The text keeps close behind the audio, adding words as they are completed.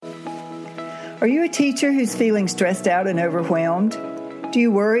Are you a teacher who's feeling stressed out and overwhelmed? Do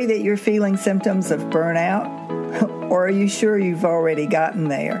you worry that you're feeling symptoms of burnout? Or are you sure you've already gotten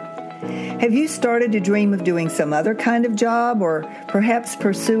there? Have you started to dream of doing some other kind of job or perhaps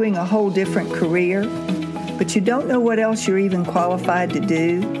pursuing a whole different career? But you don't know what else you're even qualified to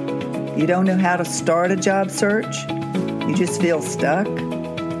do? You don't know how to start a job search? You just feel stuck?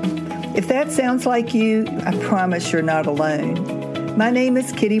 If that sounds like you, I promise you're not alone. My name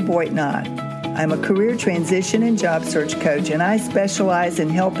is Kitty Boitnott. I'm a career transition and job search coach, and I specialize in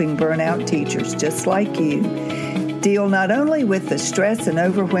helping burnout teachers just like you deal not only with the stress and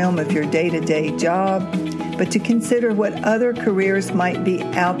overwhelm of your day-to-day job, but to consider what other careers might be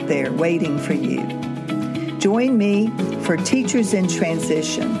out there waiting for you. Join me for Teachers in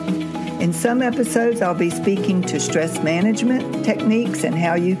Transition. In some episodes, I'll be speaking to stress management techniques and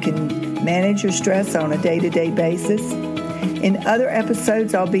how you can manage your stress on a day-to-day basis. In other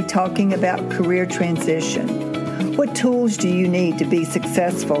episodes, I'll be talking about career transition. What tools do you need to be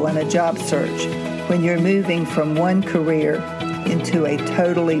successful in a job search when you're moving from one career into a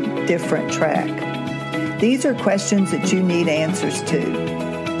totally different track? These are questions that you need answers to,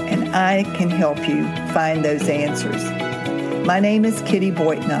 and I can help you find those answers. My name is Kitty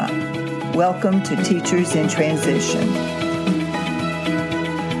Boitnott. Welcome to Teachers in Transition.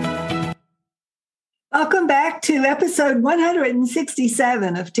 Welcome back to episode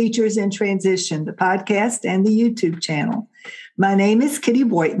 167 of Teachers in Transition, the podcast and the YouTube channel. My name is Kitty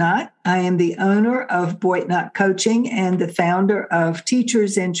Boitnott. I am the owner of Boitnott Coaching and the founder of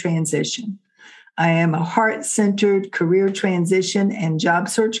Teachers in Transition. I am a heart-centered career transition and job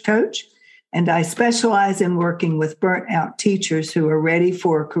search coach, and I specialize in working with burnt-out teachers who are ready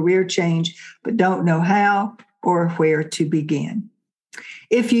for a career change but don't know how or where to begin.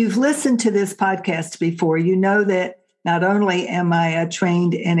 If you've listened to this podcast before, you know that not only am I a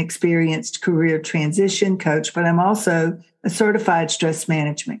trained and experienced career transition coach, but I'm also a certified stress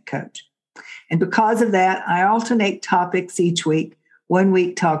management coach. And because of that, I alternate topics each week, one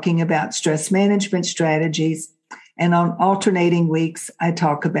week talking about stress management strategies, and on alternating weeks, I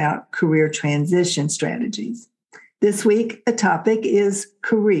talk about career transition strategies. This week, the topic is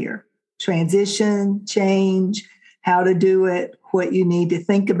career, transition, change, how to do it, what you need to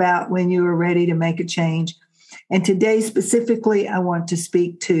think about when you are ready to make a change. And today specifically, I want to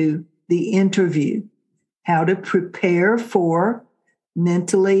speak to the interview, how to prepare for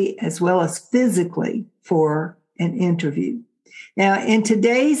mentally as well as physically for an interview. Now, in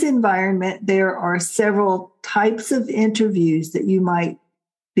today's environment, there are several types of interviews that you might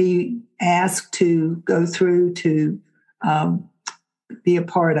be asked to go through to be a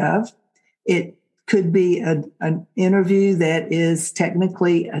part of. It could be an interview that is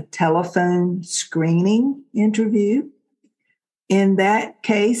technically a telephone screening interview. In that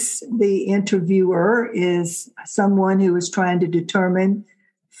case, the interviewer is someone who is trying to determine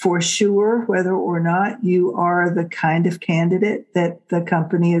for sure whether or not you are the kind of candidate that the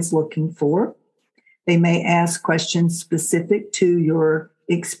company is looking for. They may ask questions specific to your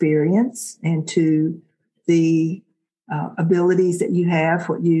experience and to the abilities that you have,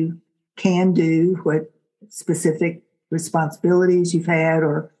 what you can do, what specific responsibilities you've had,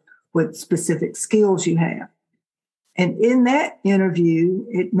 or what specific skills you have. And in that interview,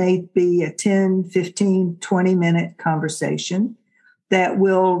 it may be a 10, 15, 20-minute conversation that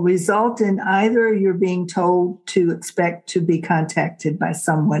will result in either you're being told to expect to be contacted by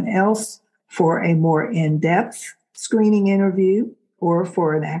someone else for a more in-depth screening interview or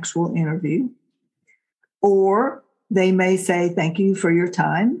for an actual interview, or they may say, thank you for your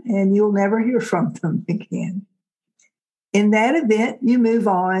time, and you'll never hear from them again. In that event, you move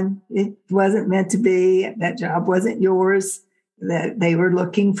on. It wasn't meant to be. That job wasn't yours. That they were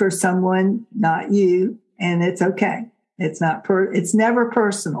looking for someone, not you, and it's okay. It's never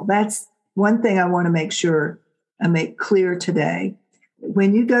personal. That's one thing I want to make sure I make clear today.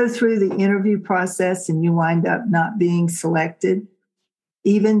 When you go through the interview process and you wind up not being selected,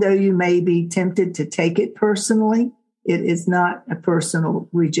 even though you may be tempted to take it personally, it is not a personal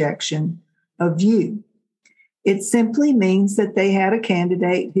rejection of you. It simply means that they had a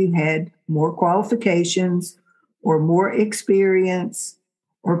candidate who had more qualifications or more experience,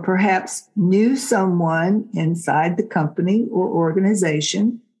 or perhaps knew someone inside the company or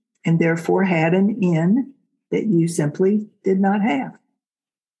organization and therefore had an in that you simply did not have.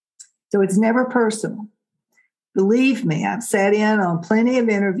 So it's never personal. Believe me, I've sat in on plenty of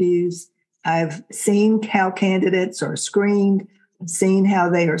interviews. I've seen how candidates are screened. I've seen how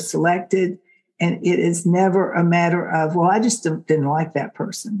they are selected. And it is never a matter of, well, I just didn't like that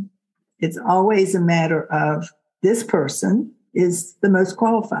person. It's always a matter of this person is the most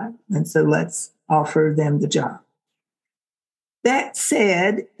qualified. And so let's offer them the job. That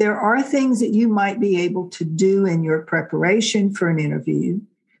said, there are things that you might be able to do in your preparation for an interview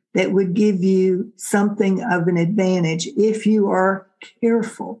that would give you something of an advantage if you are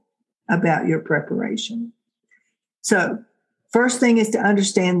careful about your preparation. So, first thing is to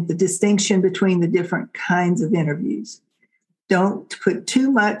understand the distinction between the different kinds of interviews. Don't put too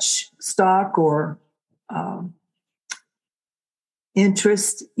much stock or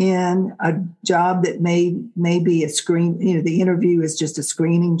interest in a job that may be a screen. The interview is just a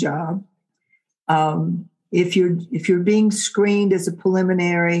screening job. If you're being screened as a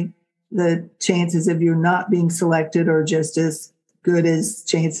preliminary, the chances of you not being selected are just as good as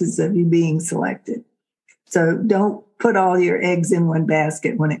chances of you being selected. So don't put all your eggs in one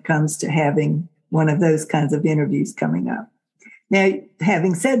basket when it comes to having one of those kinds of interviews coming up. Now,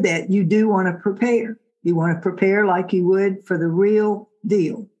 having said that, you do want to prepare. You want to prepare like you would for the real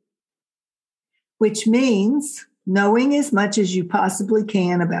deal, which means knowing as much as you possibly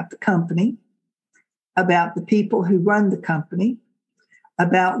can about the company, about the people who run the company,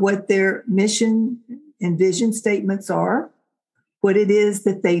 about what their mission and vision statements are, what it is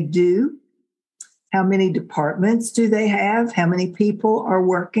that they do, how many departments do they have, how many people are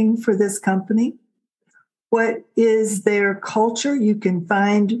working for this company, what is their culture. You can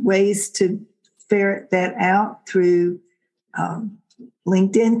find ways to ferret that out through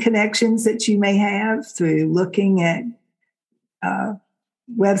LinkedIn connections that you may have, through looking at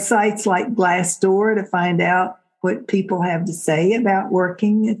websites like Glassdoor to find out what people have to say about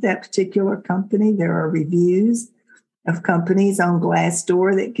working at that particular company. There are reviews of companies on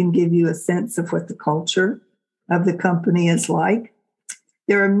Glassdoor that can give you a sense of what the culture of the company is like.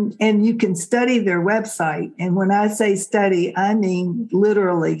 And you can study their website. And when I say study, I mean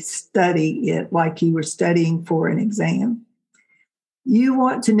literally study it like you were studying for an exam. You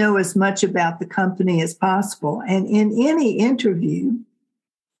want to know as much about the company as possible. And in any interview,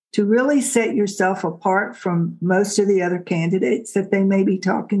 to really set yourself apart from most of the other candidates that they may be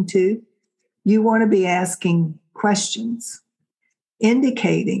talking to, you want to be asking questions,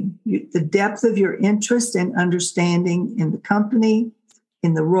 indicating the depth of your interest and understanding in the company,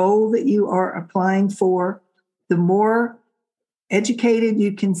 in the role that you are applying for. The more educated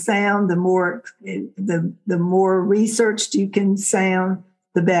you can sound, the more researched you can sound,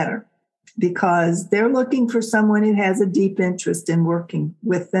 the better, because they're looking for someone who has a deep interest in working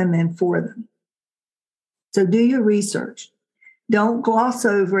with them and for them. So do your research. Don't gloss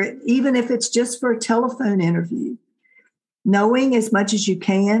over it, even if it's just for a telephone interview. Knowing as much as you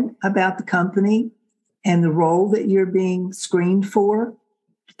can about the company and the role that you're being screened for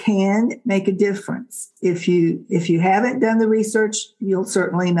can make a difference. If you haven't done the research, you'll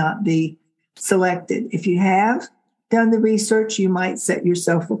certainly not be selected. If you have done the research, you might set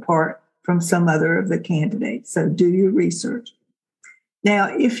yourself apart from some other of the candidates. So do your research.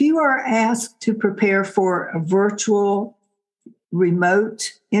 Now, if you are asked to prepare for a virtual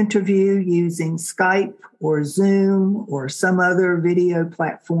remote interview using Skype or Zoom or some other video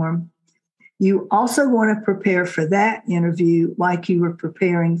platform, you also want to prepare for that interview like you were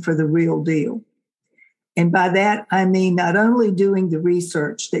preparing for the real deal. And by that, I mean not only doing the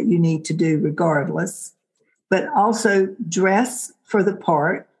research that you need to do regardless, but also dress for the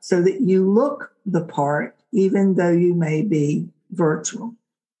part so that you look the part, even though you may be virtual.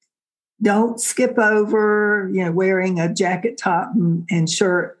 Don't skip over, wearing a jacket top and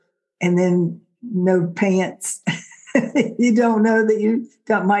shirt and then no pants. You don't know that you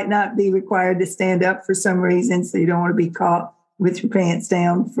might not be required to stand up for some reason, so you don't want to be caught with your pants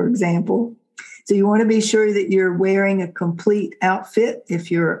down, for example. So you want to be sure that you're wearing a complete outfit.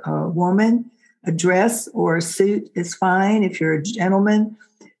 If you're a woman, a dress or a suit is fine. If you're a gentleman.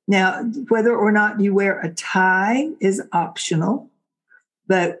 Now, whether or not you wear a tie is optional,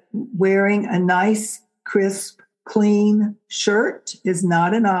 but wearing a nice, crisp, clean shirt is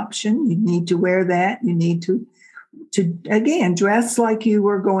not an option. You need to wear that. You need to again, dress like you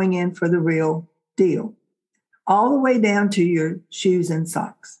were going in for the real deal, all the way down to your shoes and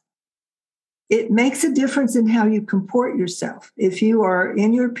socks. It makes a difference in how you comport yourself. If you are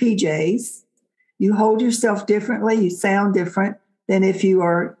in your PJs, you hold yourself differently, you sound different than if you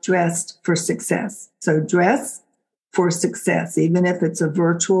are dressed for success. So dress for success, even if it's a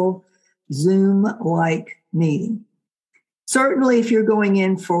virtual Zoom-like meeting. Certainly, if you're going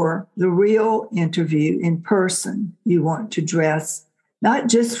in for the real interview in person, you want to dress not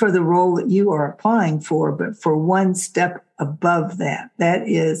just for the role that you are applying for, but for one step above that. That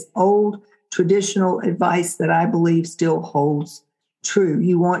is old traditional advice that I believe still holds true.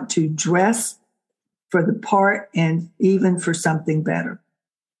 You want to dress for the part and even for something better.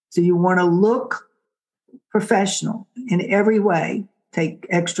 So you want to look professional in every way. Take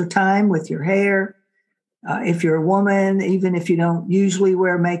extra time with your hair. If you're a woman, even if you don't usually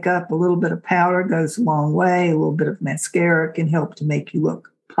wear makeup, a little bit of powder goes a long way. A little bit of mascara can help to make you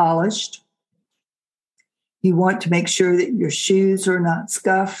look polished. You want to make sure that your shoes are not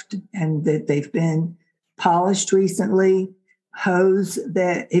scuffed and that they've been polished recently. Hose,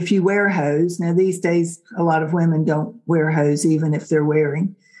 that if you wear hose, now these days a lot of women don't wear hose even if they're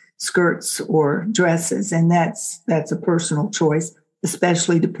wearing skirts or dresses, and that's a personal choice,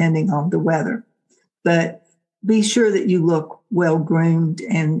 especially depending on the weather. But be sure that you look well groomed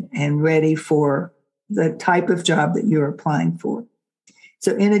and ready for the type of job that you're applying for.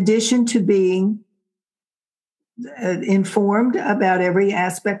 So in addition to being informed about every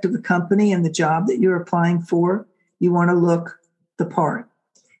aspect of the company and the job that you're applying for, you want to look the part.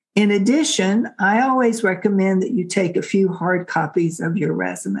 In addition, I always recommend that you take a few hard copies of your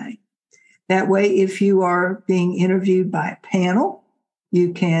resume. That way, if you are being interviewed by a panel,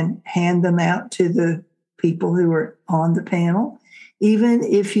 you can hand them out to the people who are on the panel. Even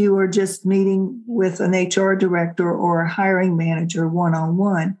if you are just meeting with an HR director or a hiring manager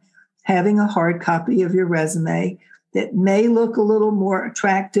one-on-one, having a hard copy of your resume that may look a little more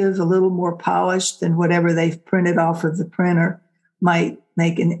attractive, a little more polished than whatever they've printed off of the printer might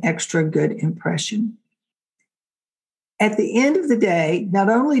make an extra good impression. At the end of the day, not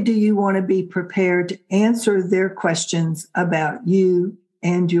only do you want to be prepared to answer their questions about you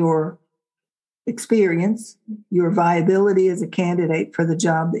and your experience, your viability as a candidate for the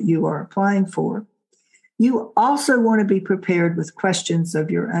job that you are applying for, you also want to be prepared with questions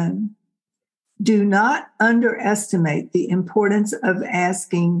of your own. Do not underestimate the importance of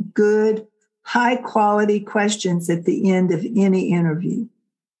asking good, high-quality questions at the end of any interview.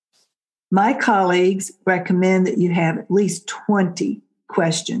 My colleagues recommend that you have at least 20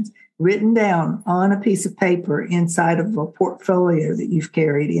 questions written down on a piece of paper inside of a portfolio that you've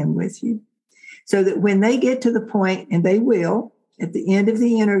carried in with you, so that when they get to the point, and they will, at the end of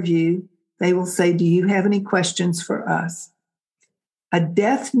the interview, they will say, "Do you have any questions for us?" A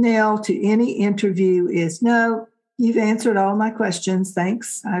death knell to any interview is, "No, you've answered all my questions.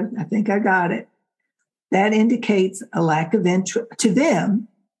 Thanks. I think I got it." That indicates a lack of interest to them.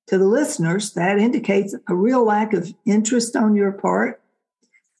 To the listeners, that indicates a real lack of interest on your part,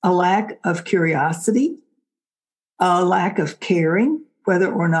 a lack of curiosity, a lack of caring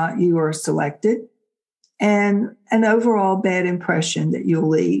whether or not you are selected, and an overall bad impression that you'll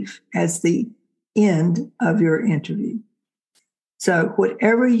leave as the end of your interview. So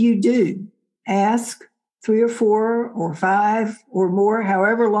whatever you do, ask 3 or 4 or 5 or more,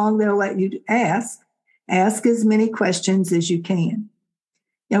 however long they'll let you ask as many questions as you can.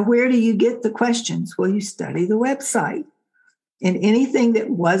 Now, where do you get the questions? Well, you study the website. And anything that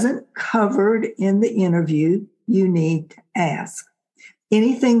wasn't covered in the interview, you need to ask.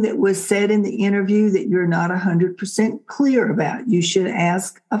 Anything that was said in the interview that you're not 100% clear about, you should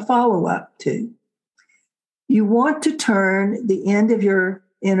ask a follow-up to. You want to turn the end of your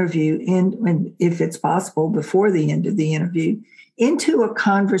interview, if it's possible, before the end of the interview, into a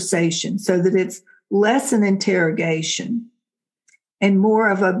conversation so that it's less an interrogation and more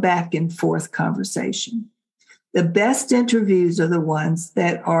of a back and forth conversation. The best interviews are the ones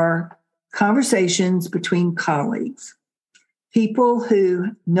that are conversations between colleagues, people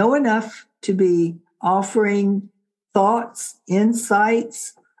who know enough to be offering thoughts,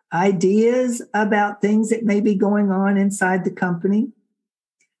 insights, ideas about things that may be going on inside the company.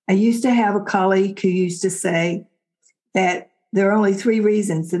 I used to have a colleague who used to say that there are only 3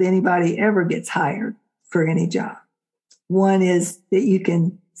 reasons that anybody ever gets hired for any job. One is that you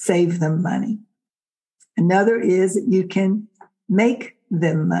can save them money. Another is that you can make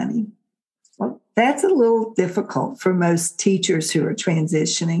them money. Well, that's a little difficult for most teachers who are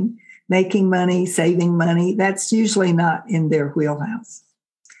transitioning. Making money, saving money, that's usually not in their wheelhouse.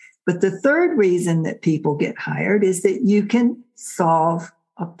 But the third reason that people get hired is that you can solve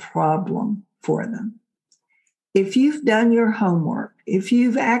a problem for them. If you've done your homework, if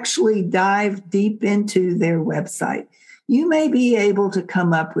you've actually dived deep into their website, you may be able to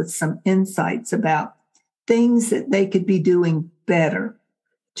come up with some insights about things that they could be doing better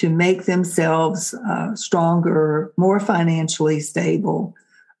to make themselves stronger, more financially stable,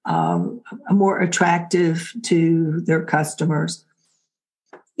 more attractive to their customers.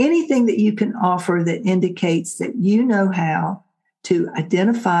 Anything that you can offer that indicates that you know how to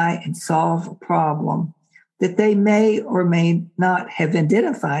identify and solve a problem that they may or may not have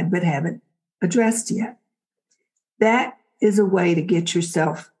identified but haven't addressed yet. That is a way to get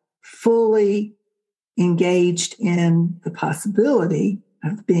yourself fully engaged in the possibility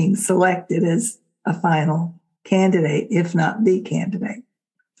of being selected as a final candidate, if not the candidate.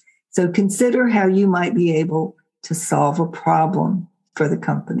 So consider how you might be able to solve a problem for the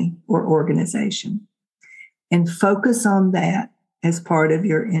company or organization, and focus on that as part of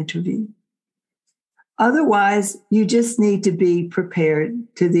your interview. Otherwise, you just need to be prepared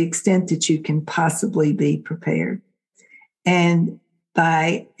to the extent that you can possibly be prepared. And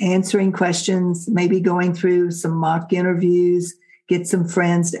by answering questions, maybe going through some mock interviews, get some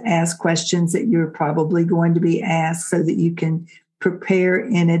friends to ask questions that you're probably going to be asked so that you can prepare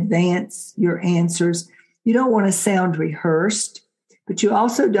in advance your answers. You don't want to sound rehearsed, but you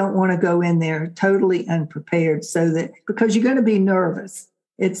also don't want to go in there totally unprepared, so that, because you're going to be nervous.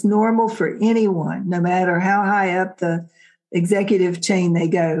 It's normal for anyone, no matter how high up the executive chain they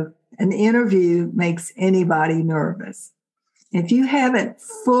go. An interview makes anybody nervous. If you haven't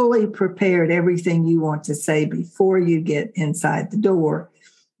fully prepared everything you want to say before you get inside the door,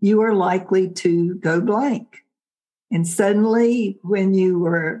 you are likely to go blank. And suddenly, when you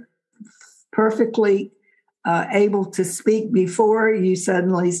were perfectly able to speak before, you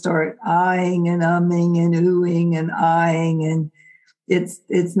suddenly start eyeing and umming and oohing and eyeing, and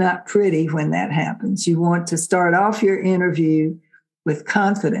it's not pretty when that happens. You want to start off your interview with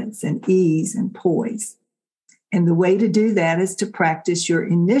confidence and ease and poise. And the way to do that is to practice your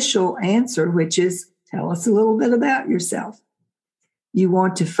initial answer, which is, tell us a little bit about yourself. You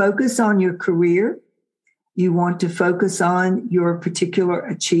want to focus on your career. You want to focus on your particular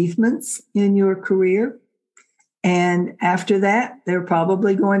achievements in your career. And after that, they're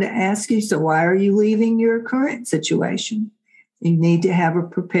probably going to ask you, so why are you leaving your current situation? You need to have a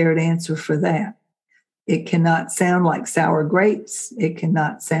prepared answer for that. It cannot sound like sour grapes. It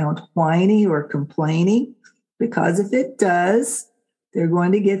cannot sound whiny or complaining, because if it does, they're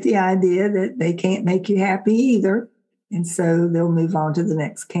going to get the idea that they can't make you happy either. And so they'll move on to the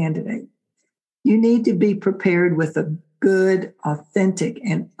next candidate. You need to be prepared with a good, authentic,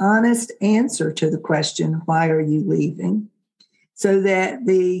 and honest answer to the question, why are you leaving? So that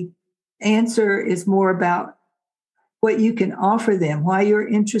the answer is more about what you can offer them, why you're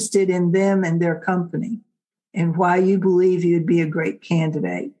interested in them and their company, and why you believe you'd be a great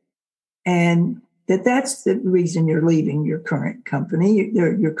candidate. And that's the reason you're leaving your current company,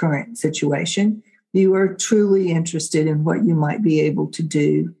 your current situation. You are truly interested in what you might be able to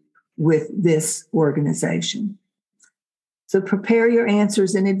do with this organization. So prepare your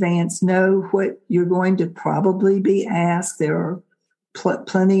answers in advance. Know what you're going to probably be asked. There are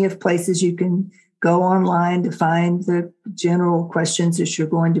plenty of places you can go online to find the general questions that you're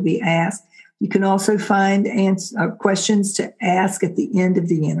going to be asked. You can also find questions to ask at the end of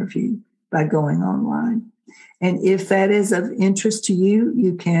the interview by going online. And if that is of interest to you,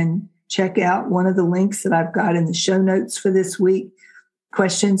 you can check out one of the links that I've got in the show notes for this week,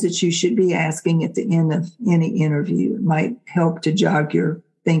 questions that you should be asking at the end of any interview. It might help to jog your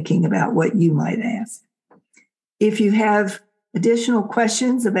thinking about what you might ask. If you have additional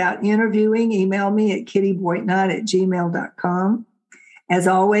questions about interviewing, email me at kittyboitnott@gmail.com. As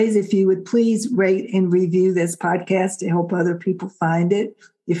always, if you would please rate and review this podcast to help other people find it.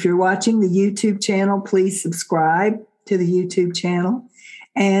 If you're watching the YouTube channel, please subscribe to the YouTube channel.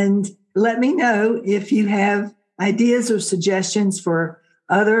 And let me know if you have ideas or suggestions for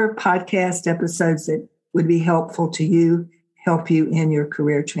other podcast episodes that would be helpful to you, help you in your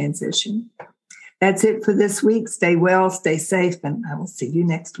career transition. That's it for this week. Stay well, stay safe, and I will see you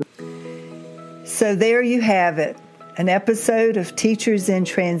next week. So there you have it, an episode of Teachers in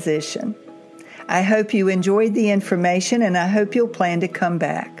Transition. I hope you enjoyed the information, and I hope you'll plan to come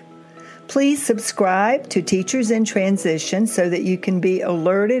back. Please subscribe to Teachers in Transition so that you can be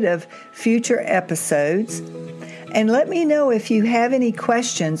alerted of future episodes. And let me know if you have any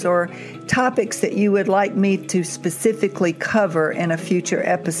questions or topics that you would like me to specifically cover in a future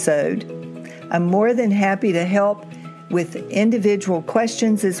episode. I'm more than happy to help with individual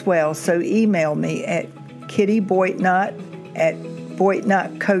questions as well, so email me at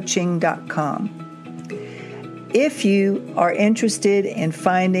kittyboitnott@boitnottcoaching.com. If you are interested in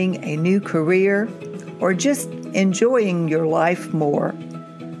finding a new career or just enjoying your life more,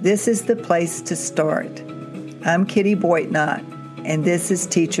 this is the place to start. I'm Kitty Boitnott, and this is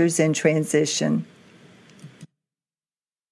Teachers in Transition.